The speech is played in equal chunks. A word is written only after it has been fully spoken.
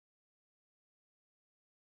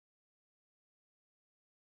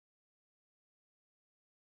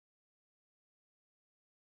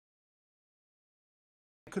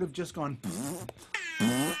Could have just gone,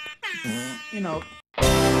 you know.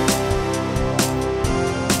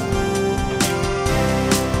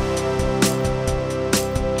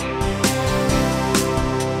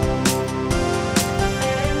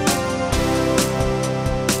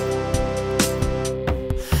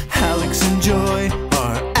 Alex and Joy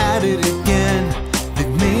are at it again. They've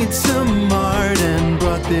made some art and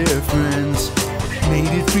brought their friends. Made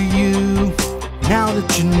it for you, now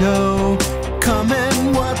that you know. Come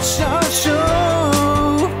and watch our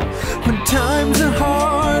show. When times are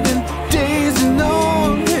hard and days are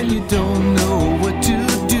long and you don't know what to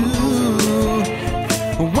do,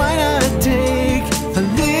 why not take a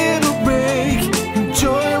little break?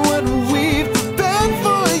 Enjoy what we've prepared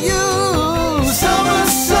for you. Summer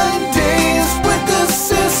Sundays with the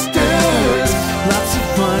sisters. Lots of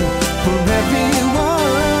fun for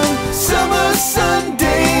everyone. Summer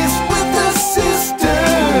Sundays with the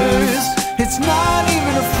sisters. It's not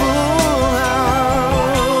even a full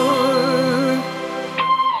hour.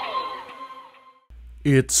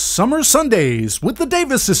 It's Summer Sundays with the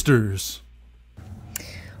Davis sisters.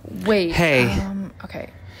 Wait. Hey. Okay.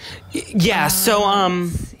 Yeah,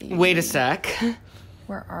 wait a sec.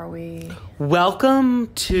 Where are we?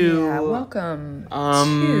 Welcome to... Yeah, welcome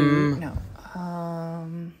to... No.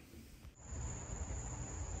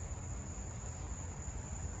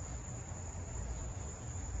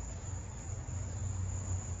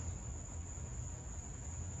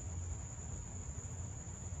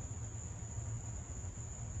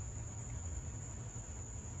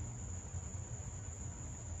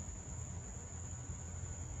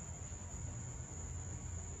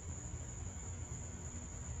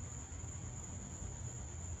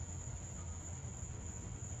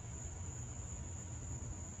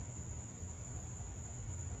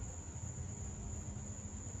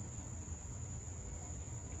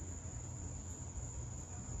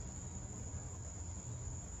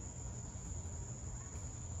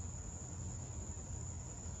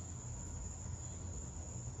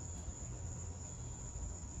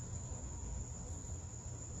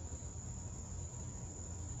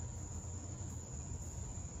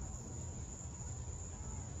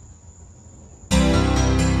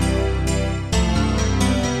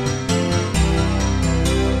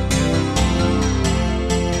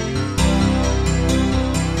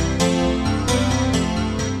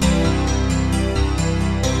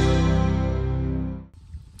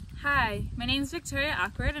 Hi, my name is Victoria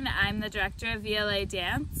Awkward and I'm the director of VLA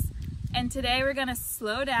Dance, and today we're going to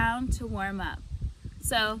slow down to warm up.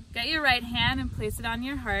 So get your right hand and place it on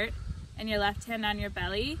your heart and your left hand on your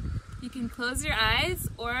belly. You can close your eyes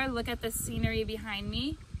or look at the scenery behind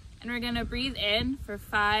me, and we're going to breathe in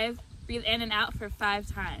and out for 5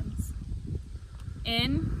 times.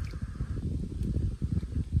 In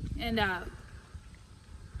and out.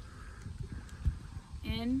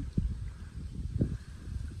 In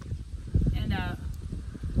and out.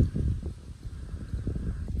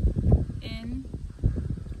 In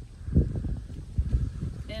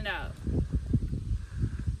and out.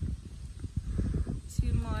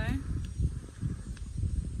 2 more.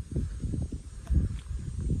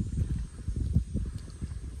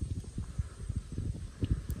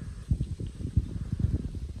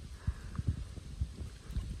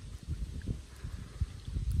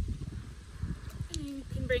 And you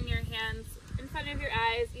can bring your hands in front of your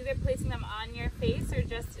eyes, either placing them on your face or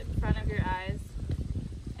just in front of your eyes.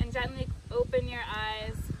 And gently open your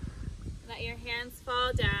eyes, let your hands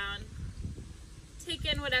fall down. Take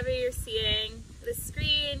in whatever you're seeing, the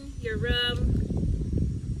screen, your room.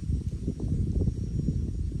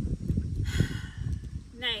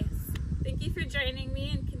 Nice. Thank you for joining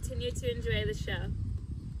me and continue to enjoy the show.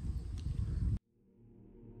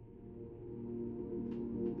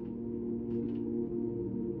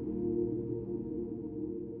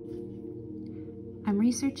 I'm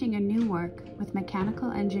researching a new work with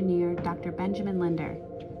mechanical engineer Dr. Benjamin Linder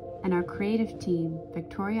and our creative team,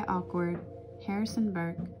 Victoria Awkward, Harrison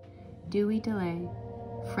Burke, Dewey DeLay,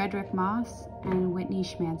 Frederick Moss, and Whitney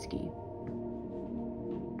Schmansky.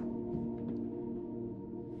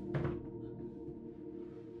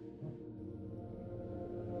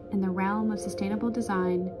 In the realm of sustainable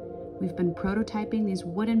design, we've been prototyping these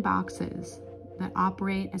wooden boxes that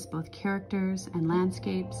operate as both characters and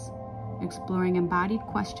landscapes, exploring embodied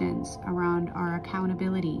questions around our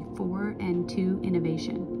accountability for and to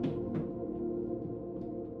innovation.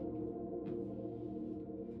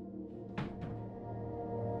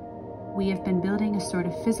 We have been building a sort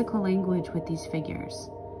of physical language with these figures,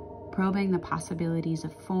 probing the possibilities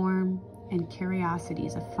of form and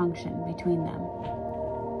curiosities of function between them.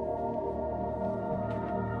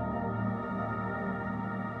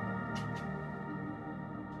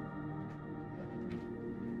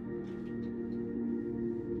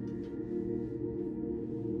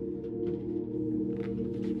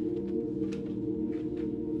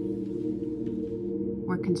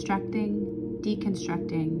 constructing,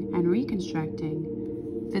 deconstructing, and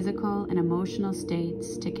reconstructing physical and emotional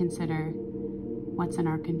states to consider what's in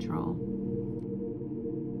our control.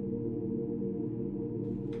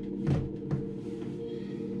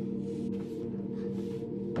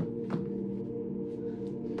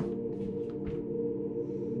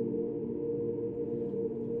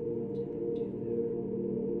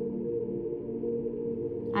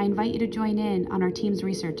 I invite you to join in on our team's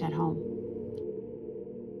research at home.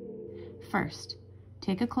 First,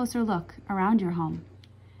 take a closer look around your home,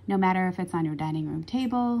 no matter if it's on your dining room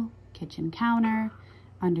table, kitchen counter,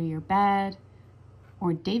 under your bed,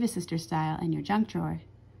 or Davis Sister style in your junk drawer.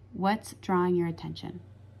 What's drawing your attention?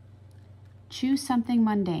 Choose something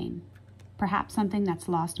mundane, perhaps something that's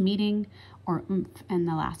lost meaning or oomph in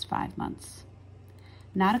the last 5 months.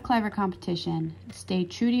 Not a clever competition. Stay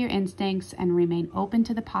true to your instincts and remain open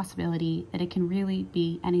to the possibility that it can really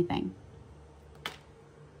be anything.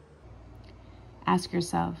 Ask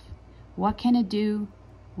yourself, what can it do?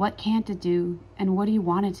 What can't it do? And what do you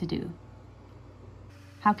want it to do?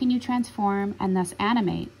 How can you transform and thus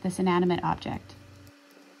animate this inanimate object?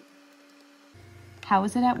 How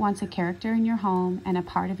is it at once a character in your home and a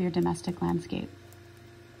part of your domestic landscape?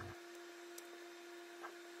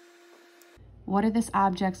 What are this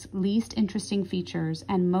object's least interesting features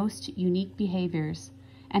and most unique behaviors,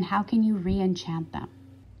 and how can you re-enchant them?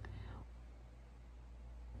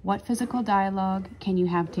 What physical dialogue can you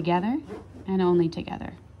have together and only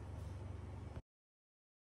together?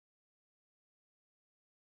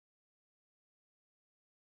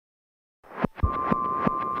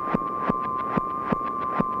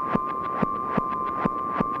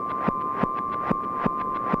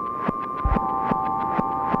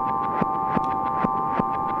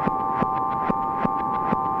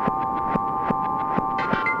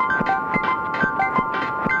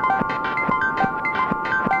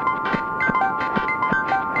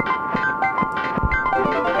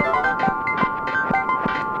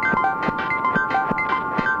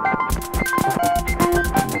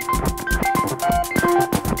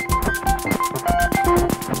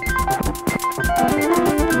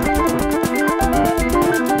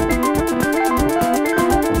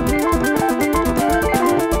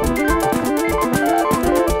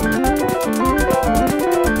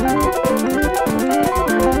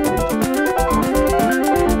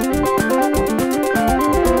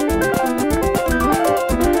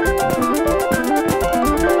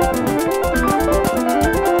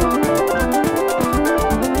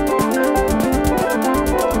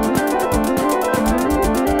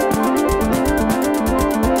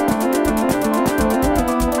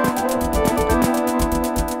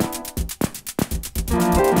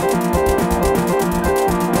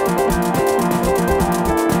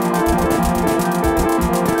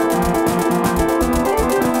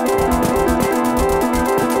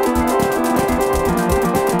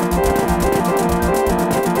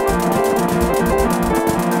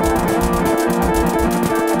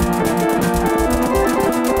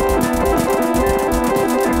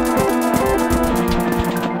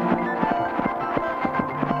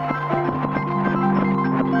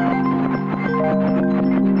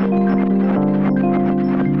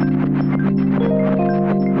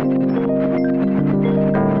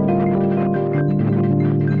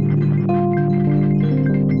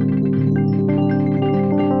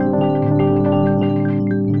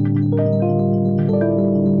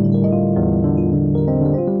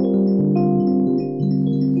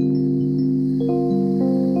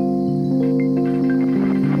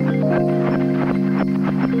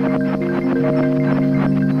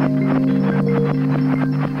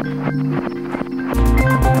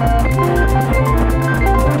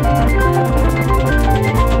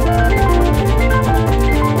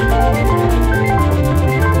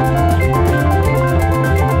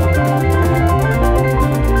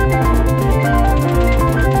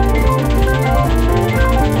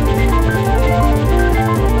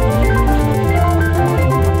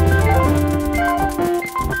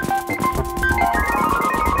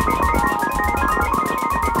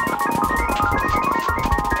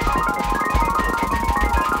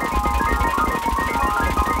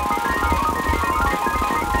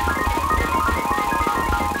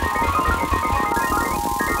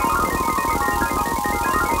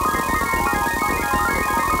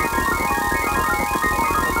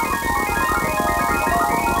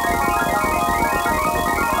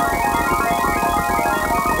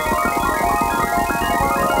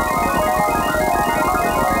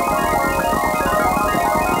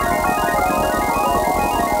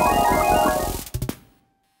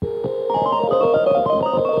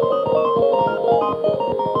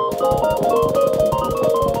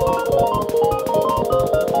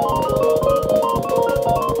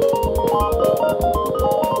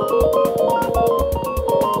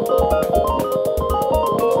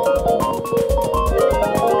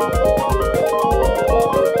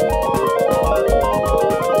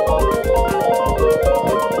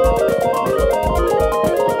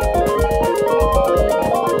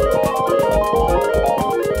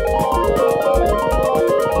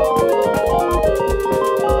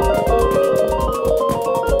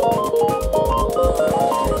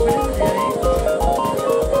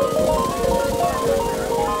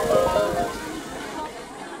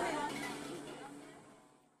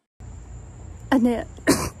 Annette.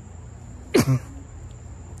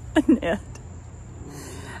 Annette.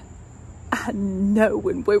 I know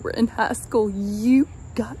when we were in high school you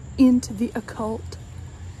got into the occult.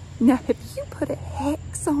 Now have you put a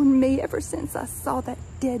hex on me ever since I saw that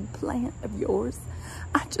dead plant of yours?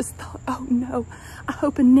 I just thought, oh no, I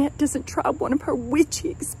hope Annette doesn't try one of her witchy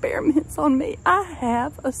experiments on me. I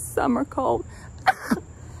have a summer cold.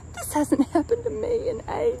 This hasn't happened to me in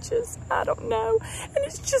ages. I don't know. And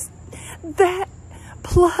it's just that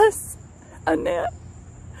plus, Annette,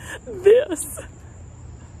 this.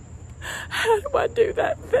 How do I do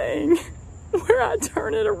that thing where I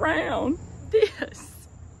turn it around? This.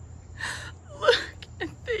 Look at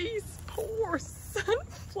these poor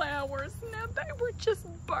sunflowers. Now they were just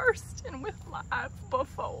bursting with life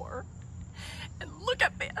before. And look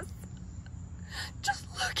at this. Just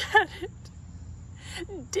look at it.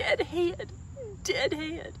 Dead head, dead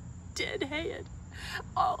head, dead head.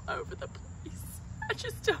 All over the place. I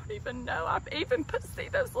just don't even know. I've even put, see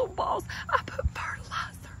those little balls? I put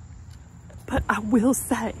fertilizer. But I will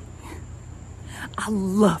say, I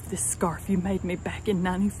love this scarf you made me back in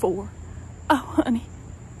 '94. Oh, honey,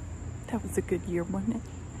 that was a good year, wasn't it?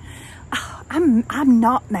 Oh, I'm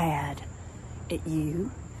not mad at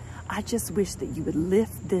you. I just wish that you would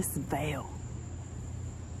lift this veil.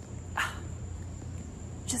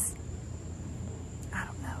 Just, I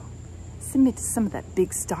don't know. Send me some of that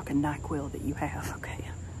big stock of NyQuil that you have, okay?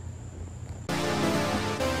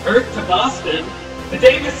 Earth to Boston, the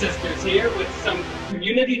Davis sisters here with some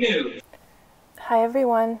community news. Hi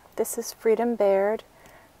everyone, this is Baird.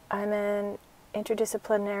 I'm an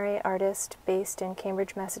interdisciplinary artist based in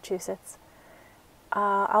Cambridge, Massachusetts.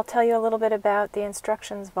 I'll tell you a little bit about the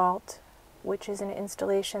Instructions Vault, which is an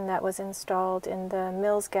installation that was installed in the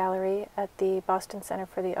Mills Gallery at the Boston Center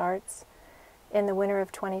for the Arts in the winter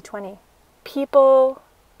of 2020. People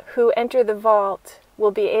who enter the vault will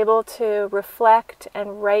be able to reflect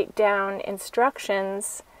and write down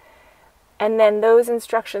instructions, and then those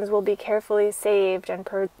instructions will be carefully saved and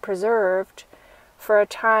preserved for a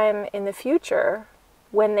time in the future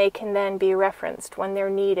when they can then be referenced, when they're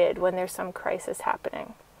needed, when there's some crisis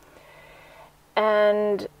happening.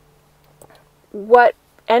 And what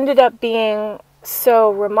ended up being so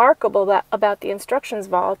remarkable about the Instructions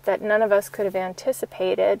Vault that none of us could have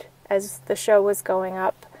anticipated as the show was going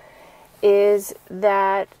up is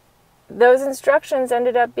that those instructions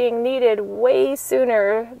ended up being needed way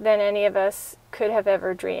sooner than any of us could have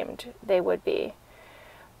ever dreamed they would be.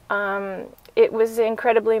 It was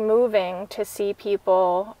incredibly moving to see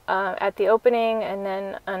people at the opening and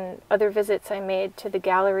then on other visits I made to the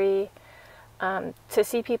gallery, to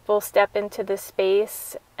see people step into the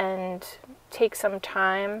space and take some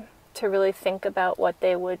time to really think about what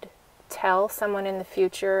they would tell someone in the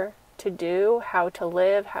future to do, how to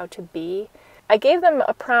live, how to be. I gave them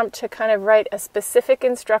a prompt to kind of write a specific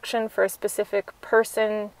instruction for a specific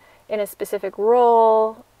person in a specific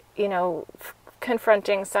role, you know,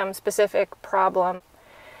 confronting some specific problem.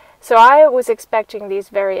 So I was expecting these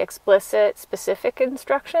very explicit, specific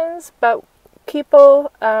instructions, but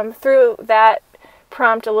people threw that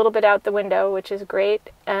prompt a little bit out the window, which is great,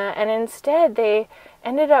 and instead they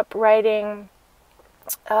ended up writing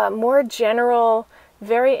more general,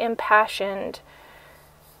 very impassioned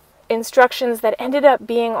instructions that ended up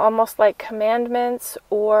being almost like commandments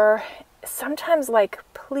or sometimes like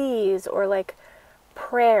pleas or like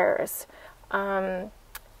prayers.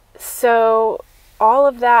 So all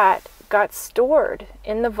of that got stored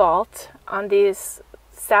in the vault on these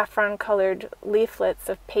saffron-colored leaflets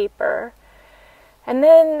of paper. And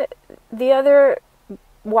then the other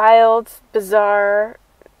wild, bizarre,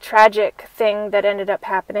 tragic thing that ended up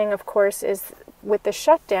happening, of course, is with the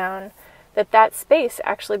shutdown, that space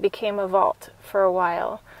actually became a vault for a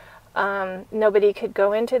while. Nobody could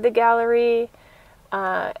go into the gallery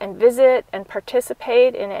and visit and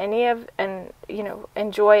participate in any of, and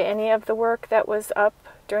enjoy any of the work that was up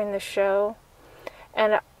during the show.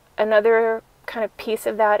 And another kind of piece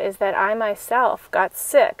of that is that I myself got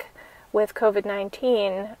sick with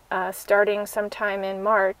COVID-19 starting sometime in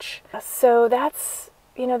March. So that's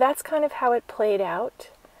kind of how it played out.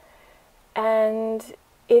 And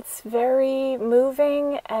it's very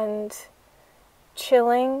moving and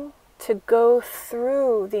chilling to go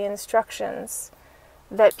through the instructions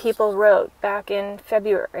that people wrote back in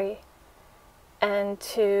February and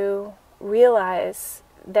to realize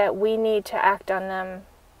that we need to act on them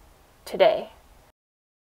today.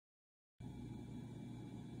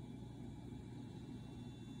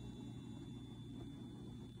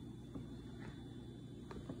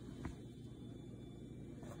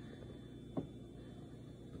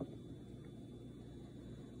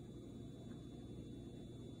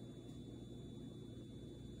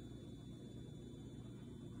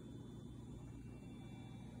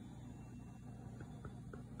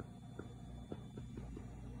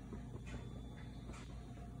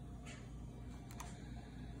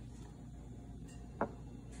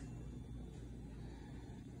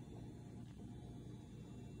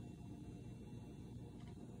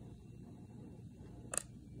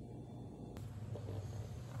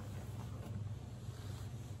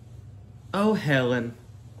 Oh, Helen,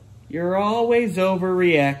 you're always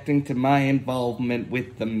overreacting to my involvement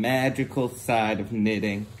with the magical side of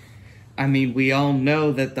knitting. I mean, we all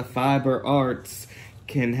know that the fiber arts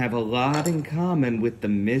can have a lot in common with the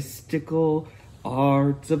mystical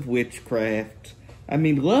arts of witchcraft. I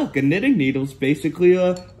mean, look, a knitting needle's basically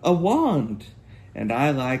a wand, and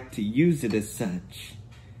I like to use it as such.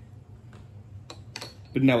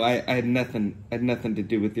 But no, I had nothing to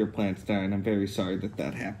do with your plants dying. I'm very sorry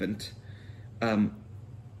that happened.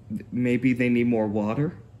 Maybe they need more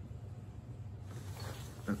water?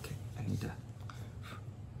 Okay, I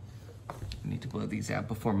need to blow these out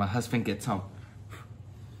before my husband gets home.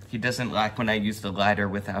 He doesn't like when I use the lighter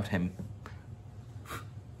without him.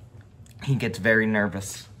 He gets very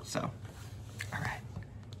nervous, so. All right,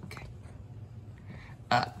 okay.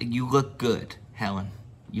 You look good, Helen.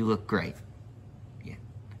 You look great. Yeah,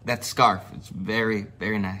 that scarf is very,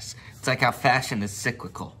 very nice. It's like how fashion is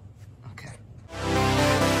cyclical. Okay.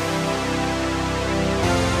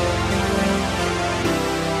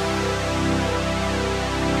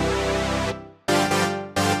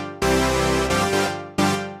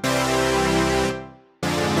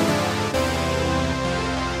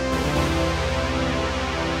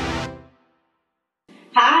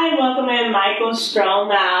 Hi, welcome in Michael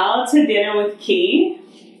Stromal to Dinner with Key.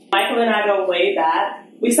 Michael and I go way back.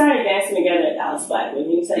 We started dancing together at Dallas Black,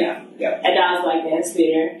 wouldn't you say? Yeah. At Dallas Black Dance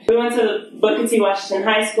Theater. We went to Booker T. Washington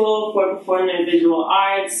High School for Performing and Visual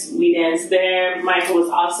Arts. We danced there. Michael was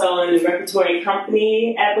also in the repertory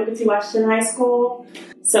company at Booker T. Washington High School.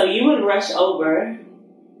 So you would rush over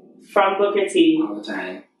from Booker T. all the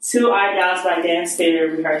time to our Dallas Black Dance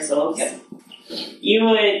Theater rehearsals. Yep. You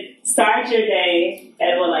would start your day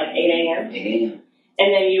at what, like 8 a.m.? 8 a.m.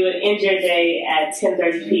 And then you would end your day at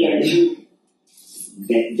 10:30 p.m.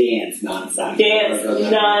 Dance nonstop. Dance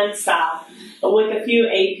nonstop. With a few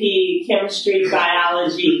AP, chemistry,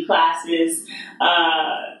 biology classes,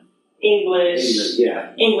 English,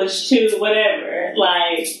 English 2, whatever.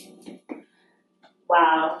 Like,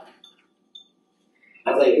 wow.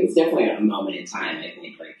 I was like, it was definitely a moment in time, I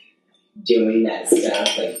think, like, doing that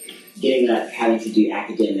stuff, like, getting up, having to do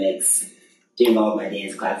academics, doing all of my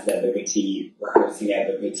dance classes at Booker T, rehearsing at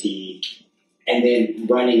Booker T, and then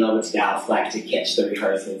running over to Dallas Black to catch the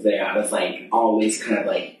rehearsals there. I was, like, always kind of,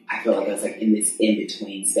 like, I feel like I was, like, in this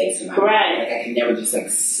in-between space in my mind. Like, I could never just, like,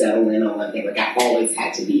 settle in on one thing. Like, I always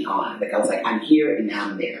had to be on. Like, I was like, I'm here and now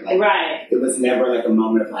I'm there. Like, it was never, like, a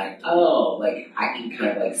moment of, like, oh, like, I can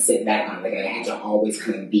kind of, like, sit back on it. Like, I had to always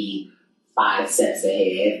kind of be 5 steps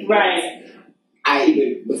ahead. I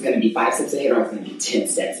either was going to be 5 steps ahead or I was going to be 10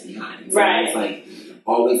 steps behind. So it was, like,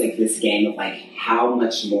 always, like, this game of, like, how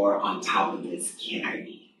much more on top of this can I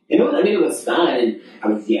be? And it was, I mean, it was fun, and I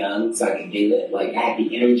was young, so I could do it. Like, I had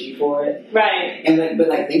the energy for it. And, like, but,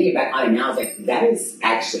 like, thinking back on it now, I was like, that is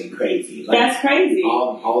actually crazy. Like, that's crazy.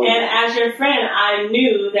 All and as your friend, I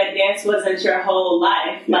knew that dance wasn't your whole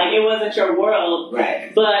life. Like, it wasn't your world.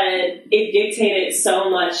 But it dictated so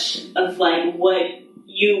much of, like, what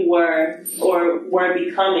you were or were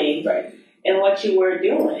becoming and what you were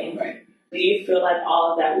doing. Do you feel like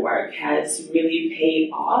all of that work has really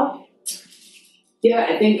paid off? Yeah,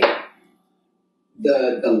 I think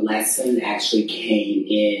the lesson actually came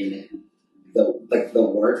in the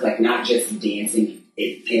work, like not just dancing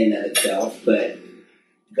in and of itself, but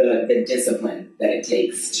the discipline that it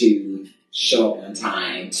takes to show up on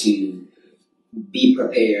time, to be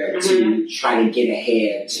prepared, to try to get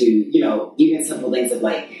ahead, to, you know, even simple things of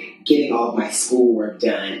like getting all of my schoolwork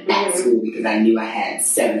done at school because I knew I had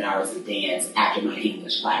 7 hours of dance after my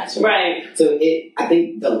English class. So I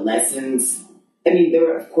think the lessons, I mean, there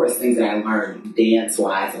were, of course, things that I learned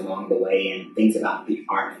dance-wise along the way and things about the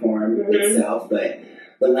art form itself, but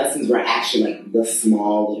the lessons were actually, like, the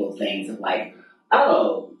small little things of, like,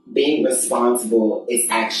 oh, being responsible is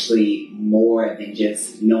actually more than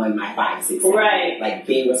just knowing my 5, 6, 7. Like,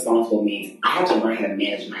 being responsible means I have to learn how to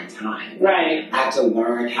manage my time. I have to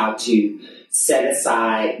learn how to set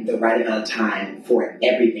aside the right amount of time for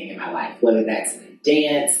everything in my life, whether that's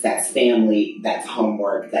dance, that's family, that's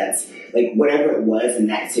homework, that's like whatever it was in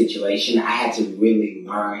that situation. I had to really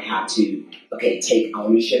learn how to, take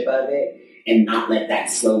ownership of it and not let that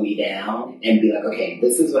slow me down and be like, okay,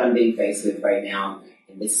 this is what I'm being faced with right now,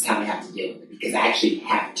 and this is how I have to deal with it because I actually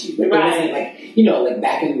have to. Like, it wasn't like, you know, like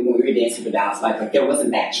back when we were dancing for Dallas, like there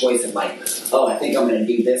wasn't that choice of like, oh, I think I'm going to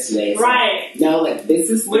do this today. So, no, like this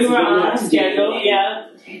is we were on schedule,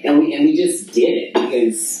 and we just did it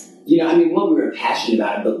because, you know, I mean, one, we were passionate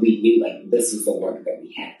about it, but we knew like this was the work that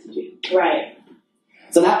we had to do.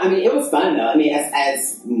 So that, I mean, it was fun though. I mean,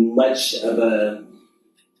 as much of a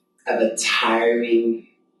tiring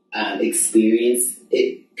experience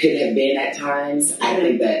it could have been at times. I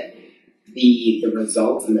think that the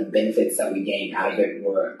results and the benefits that we gained out of it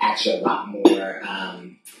were actually a lot more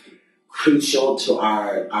crucial to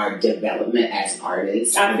our development as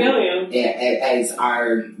artists. I feel you. As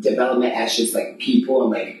our development as just like people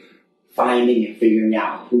and like finding and figuring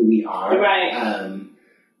out who we are. Right.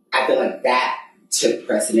 I feel like that took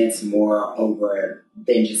precedence more over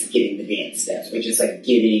than just getting the dance steps, or just like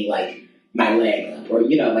getting like my leg up, or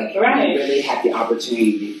like right. I really had the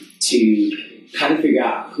opportunity to kind of figure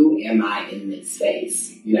out who am I in this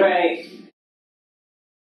space. Right.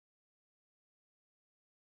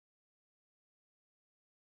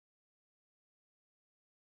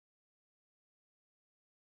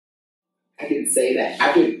 I can say that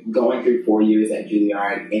after going through 4 years at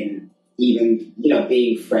Juilliard and even,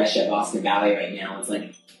 being fresh at Boston Ballet right now, it's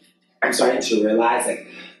like I'm starting to realize like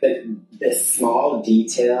the small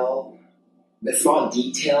details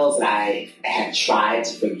that I had tried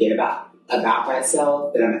to forget about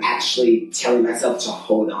myself, that I'm actually telling myself to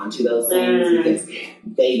hold on to those things because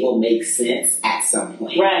they will make sense at some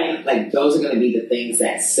point. Right. Like those are going to be the things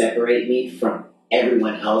that separate me from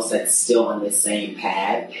everyone else that's still on the same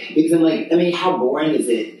path. Because I'm like, how boring is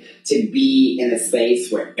it to be in a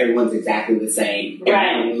space where everyone's exactly the same,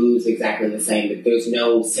 everyone moves exactly the same, that there's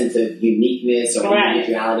no sense of uniqueness or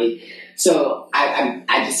individuality. So I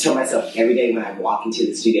just tell myself every day when I walk into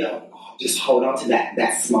the studio, just hold on to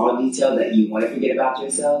that small detail that you want to forget about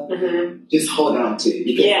yourself. Mm-hmm. Just hold on to it,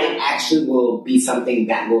 because it actually will be something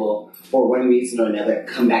that will, for one reason or another,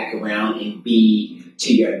 come back around and be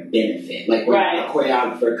to your benefit. Like when a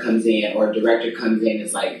choreographer comes in or a director comes in,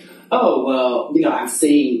 it's like, oh, well, I'm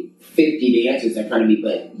seeing 50 dancers in front of me,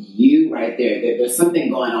 but you right there's something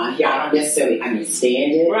going on here. I don't necessarily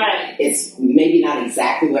understand it. Right. It's maybe not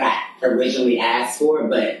exactly what I originally asked for,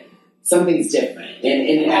 but something's different.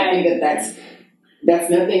 And I think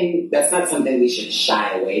that's not something we should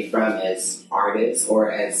shy away from as artists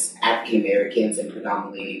or as African Americans in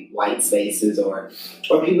predominantly white spaces, or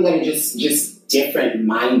people that are just different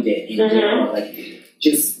minded in general. Like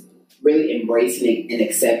just really embracing and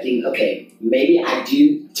accepting, okay, maybe I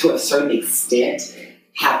do to a certain extent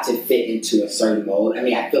have to fit into a certain mold.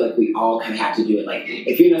 I feel like we all kind of have to do it. Like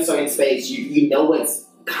if you're in a certain space, you know what's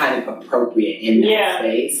kind of appropriate in that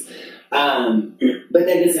space. But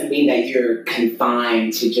that doesn't mean that you're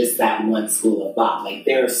confined to just that one school of thought. Like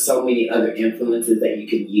there are so many other influences that you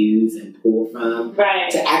can use and pull from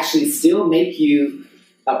to actually still make you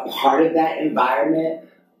a part of that environment,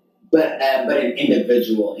 but an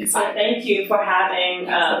individual inside. Thank you for having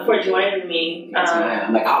for joining me.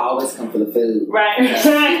 I'm like, I'll always come for the food. Right. This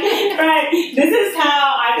is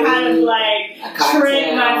how I kind of like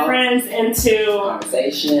trick my friends into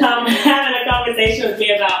having a conversation with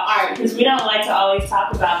me about art, because we don't like to always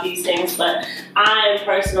talk about these things, but I'm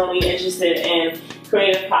personally interested in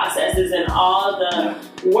creative processes and all the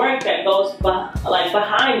work that goes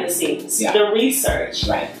behind the scenes, the research,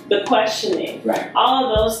 the questioning, all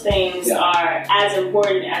of those things are as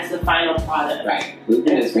important as the final product.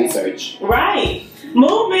 Movement is research.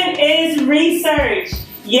 Movement is research.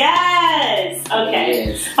 Yes.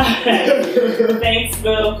 Okay. Okay. Thanks, Boo.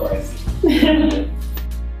 Of course.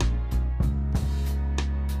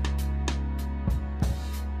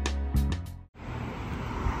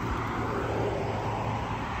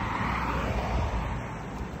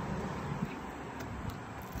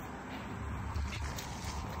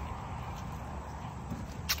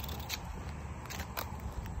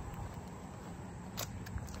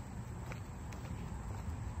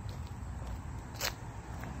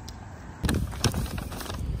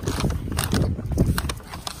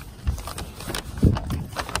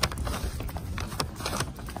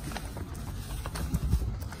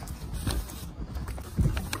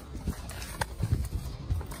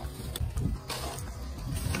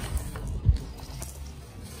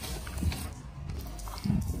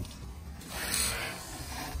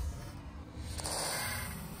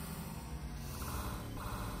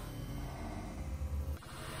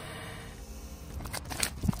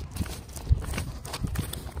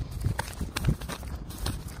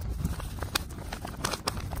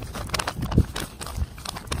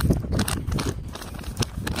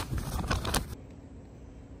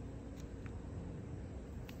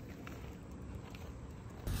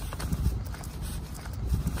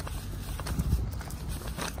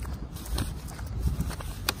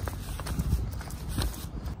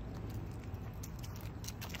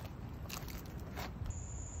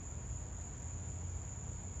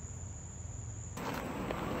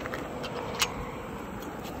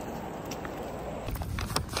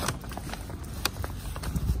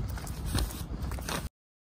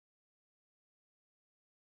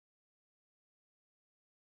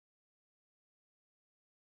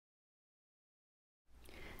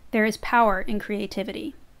 There is power in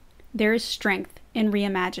creativity. There is strength in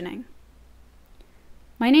reimagining.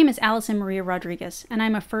 My name is Allison Maria Rodriguez, and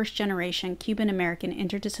I'm a first-generation Cuban-American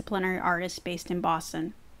interdisciplinary artist based in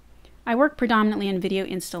Boston. I work predominantly in video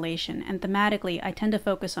installation, and thematically I tend to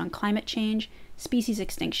focus on climate change, species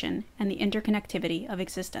extinction, and the interconnectivity of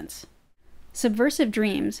existence. Subversive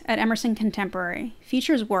Dreams at Emerson Contemporary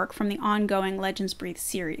features work from the ongoing Legends Breathe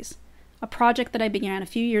series, a project that I began a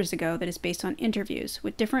few years ago that is based on interviews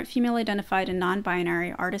with different female-identified and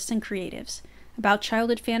non-binary artists and creatives about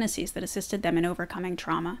childhood fantasies that assisted them in overcoming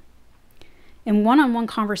trauma. In one-on-one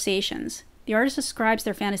conversations, the artist describes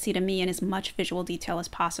their fantasy to me in as much visual detail as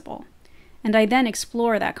possible, and I then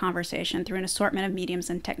explore that conversation through an assortment of mediums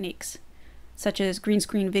and techniques, such as green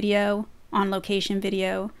screen video, on-location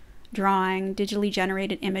video, drawing, digitally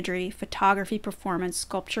generated imagery, photography, performance,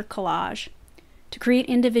 sculpture, collage, to create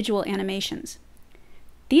individual animations.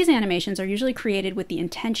 These animations are usually created with the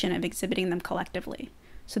intention of exhibiting them collectively,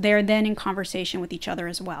 so they are then in conversation with each other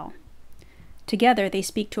as well. Together, they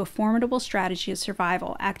speak to a formidable strategy of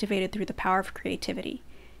survival activated through the power of creativity,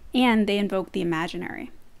 and they invoke the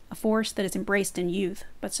imaginary, a force that is embraced in youth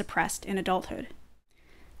but suppressed in adulthood.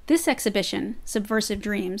 This exhibition, Subversive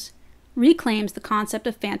Dreams, reclaims the concept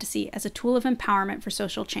of fantasy as a tool of empowerment for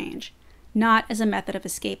social change, not as a method of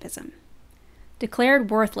escapism. Declared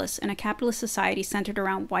worthless in a capitalist society centered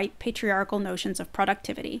around white patriarchal notions of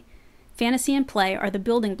productivity, fantasy and play are the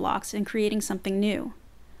building blocks in creating something new.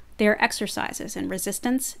 They are exercises in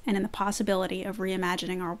resistance and in the possibility of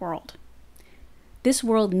reimagining our world. This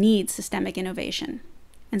world needs systemic innovation,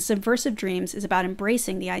 and Subversive Dreams is about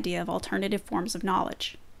embracing the idea of alternative forms of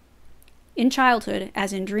knowledge. In childhood,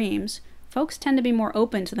 as in dreams, folks tend to be more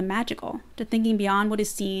open to the magical, to thinking beyond what is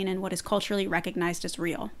seen and what is culturally recognized as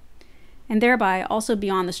real, and thereby also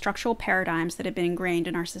beyond the structural paradigms that have been ingrained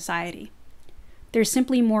in our society. There's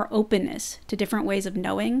simply more openness to different ways of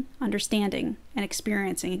knowing, understanding, and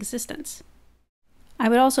experiencing existence. I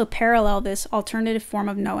would also parallel this alternative form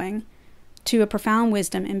of knowing to a profound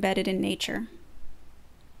wisdom embedded in nature.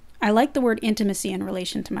 I like the word intimacy in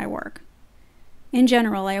relation to my work. In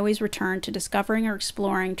general, I always return to discovering or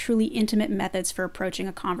exploring truly intimate methods for approaching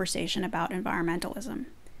a conversation about environmentalism.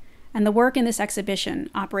 And the work in this exhibition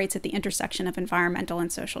operates at the intersection of environmental and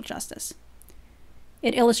social justice.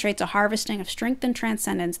 It illustrates a harvesting of strength and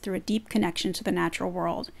transcendence through a deep connection to the natural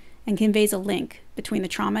world, and conveys a link between the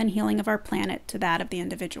trauma and healing of our planet to that of the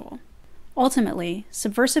individual. Ultimately,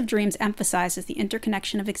 Subversive Dreams emphasizes the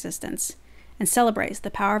interconnection of existence and celebrates the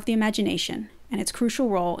power of the imagination and its crucial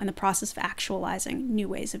role in the process of actualizing new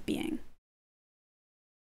ways of being.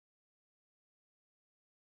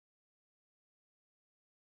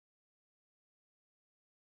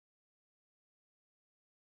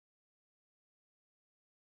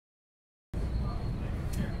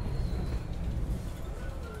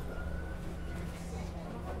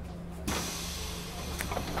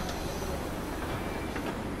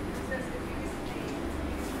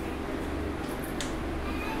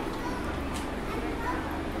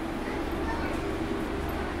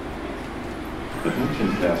 Attention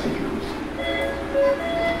passengers.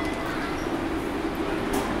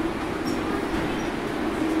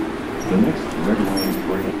 The next red line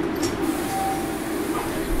train.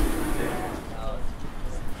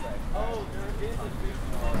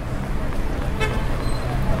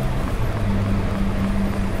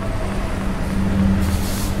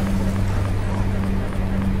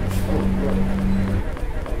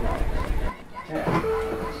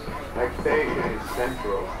 Taxation is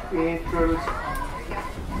central. Interest.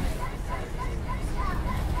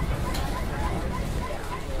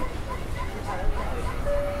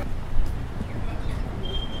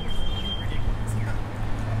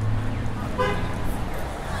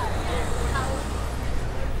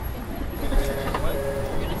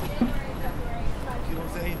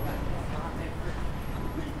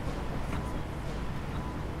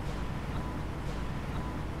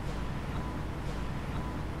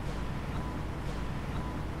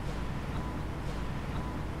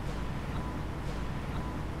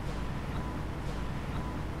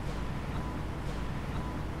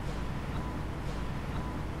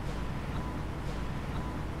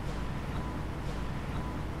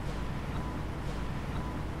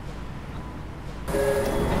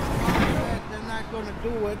 Gonna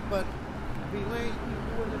do it, but if he ain't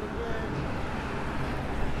doing it again.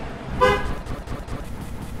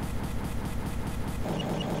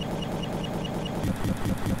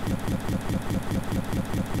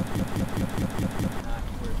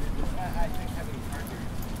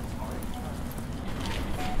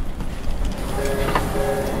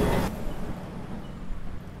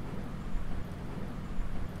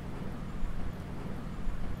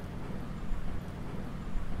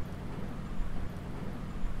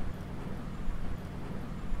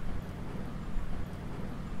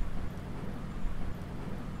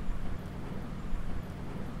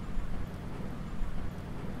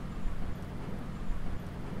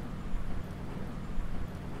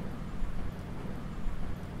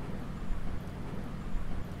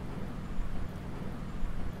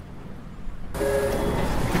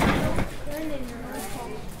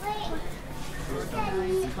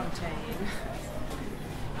 chain.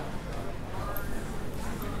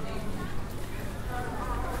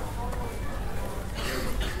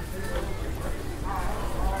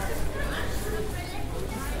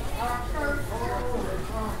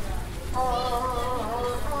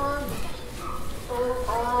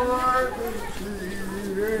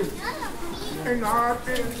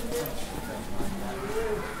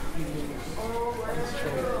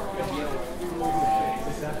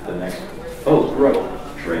 The next Post Rowe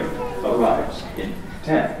train arrives in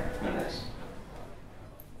 10 minutes.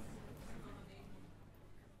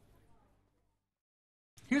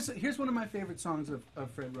 Here's one of my favorite songs of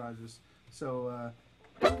Fred Rogers. So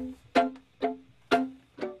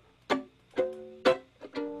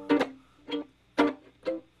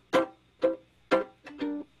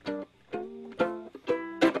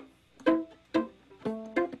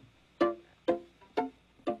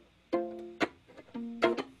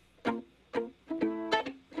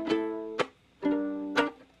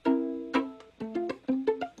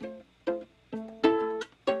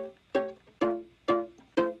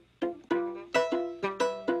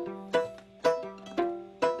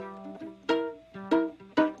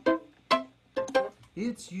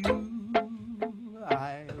it's you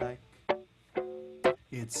I like.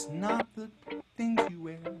 It's not the things you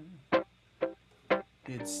wear.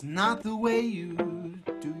 It's not the way you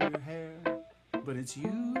do your hair. But it's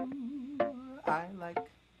you I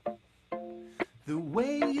like. The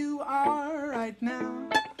way you are right now.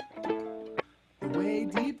 The way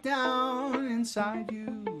deep down inside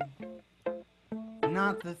you.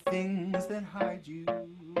 Not the things that hide you.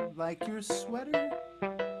 Like your sweater,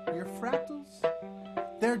 your fractals.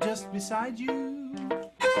 They're just beside you.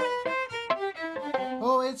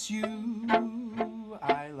 Oh, it's you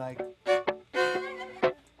I like.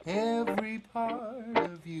 Every part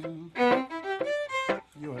of you.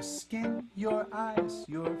 Your skin, your eyes,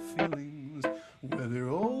 your feelings, whether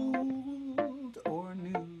old or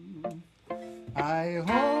new. I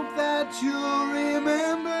hope that you'll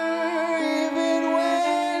remember, even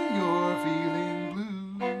when you're feeling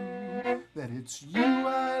blue, that it's you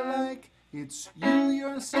I like. It's you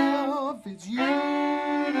yourself, it's you,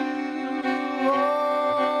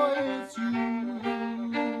 oh, it's you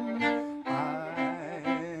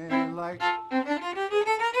I like.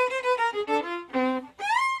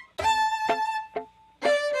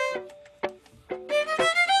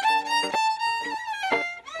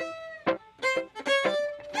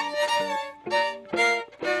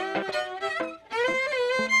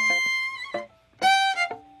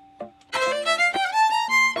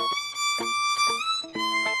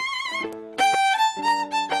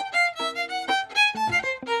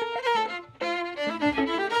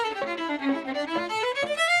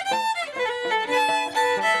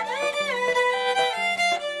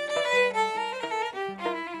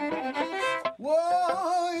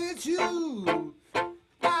 Whoa, it's you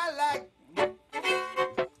I like.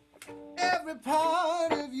 Every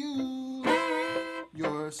part of you.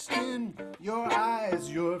 Your skin, your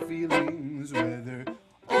eyes, your feelings, whether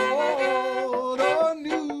old or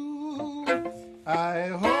new. I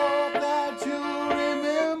hope that you'll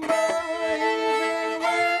remember, even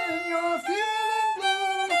when you're feeling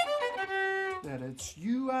blue, that it's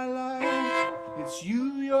you I like. It's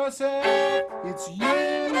you yourself. It's you.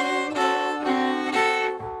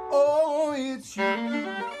 Oh, it's you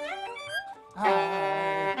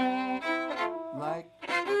I like.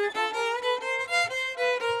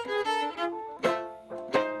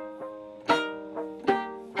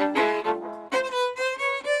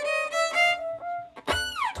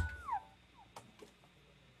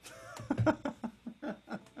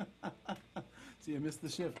 See, I missed the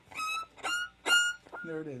shift.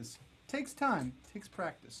 There it is. Takes time, takes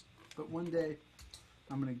practice, but one day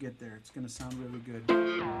I'm gonna get there. It's gonna sound really good.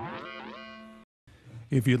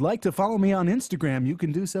 If you'd like to follow me on Instagram, you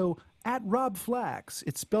can do so at Rob Flax.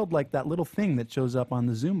 It's spelled like that little thing that shows up on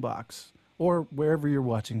the Zoom box, or wherever you're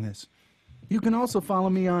watching this. You can also follow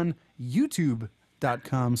me on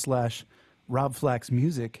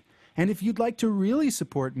youtube.com/RobFlaxMusic. And if you'd like to really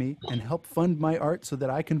support me and help fund my art so that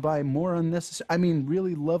I can buy more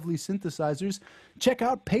really lovely synthesizers, check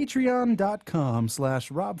out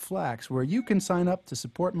patreon.com/RobFlax, where you can sign up to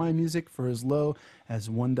support my music for as low as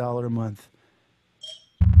 $1 a month.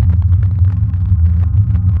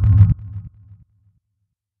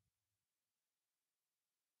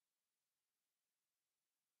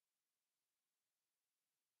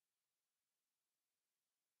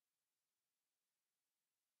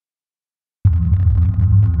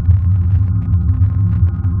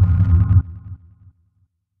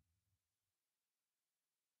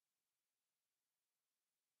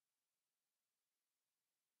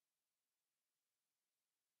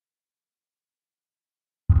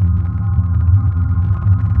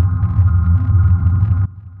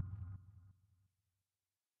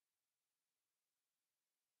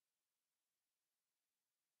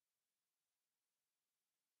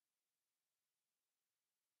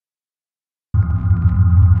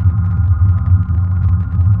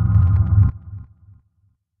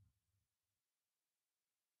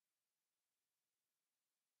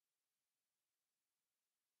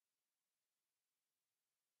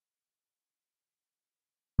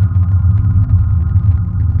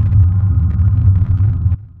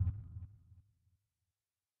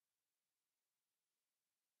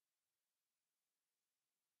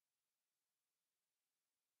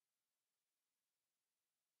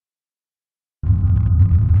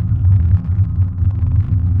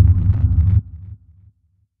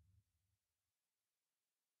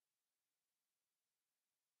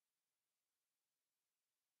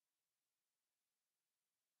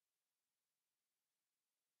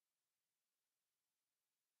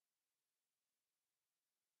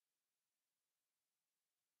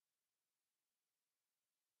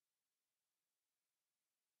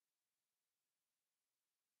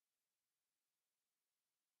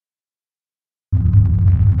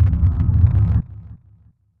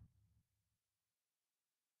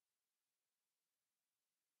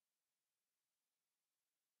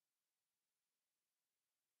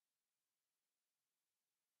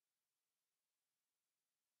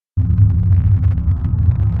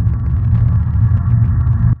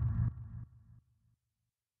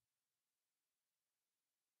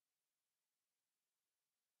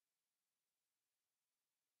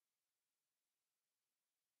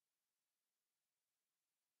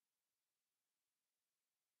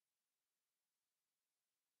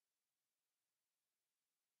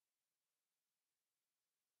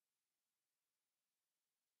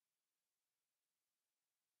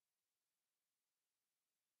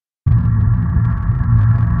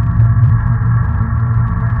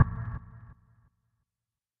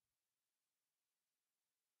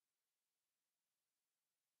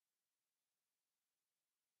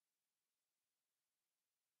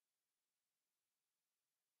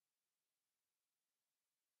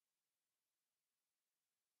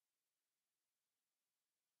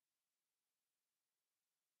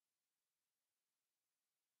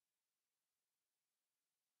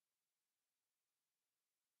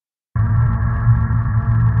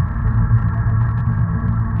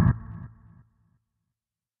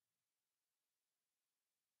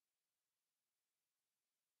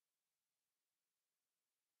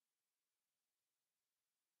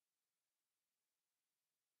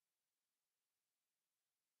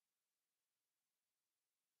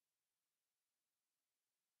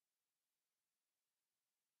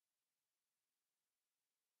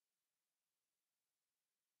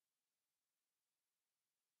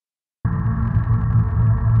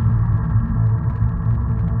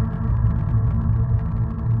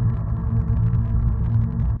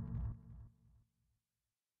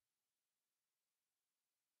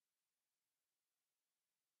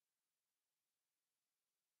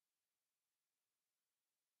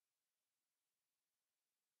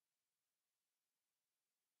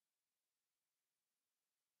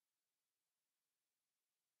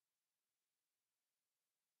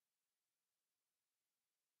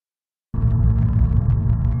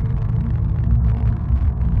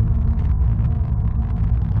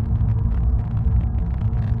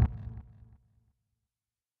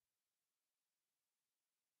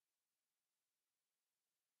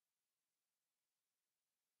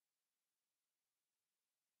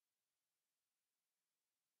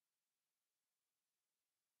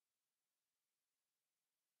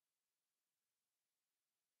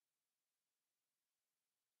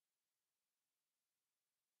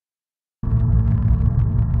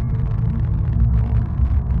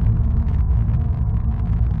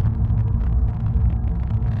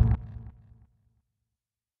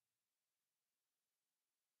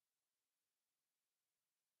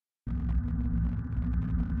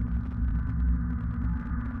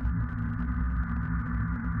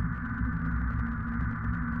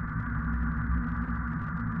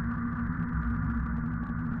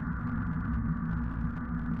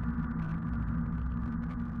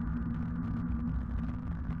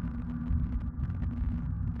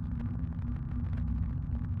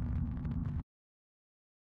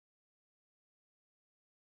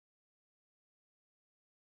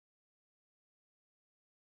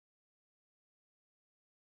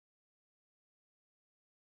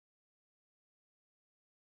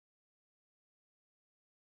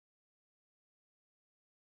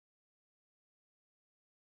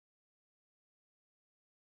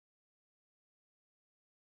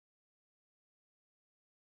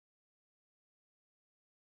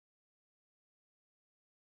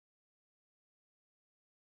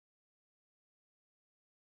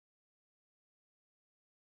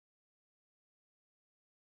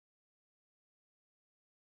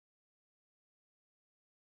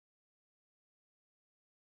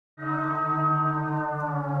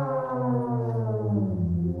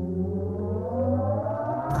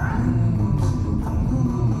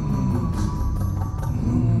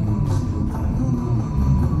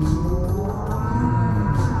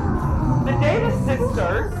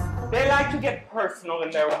 personal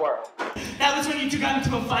in their world. That was when you two got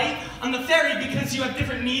into a fight on the ferry because you have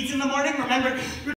different needs in the morning, remember?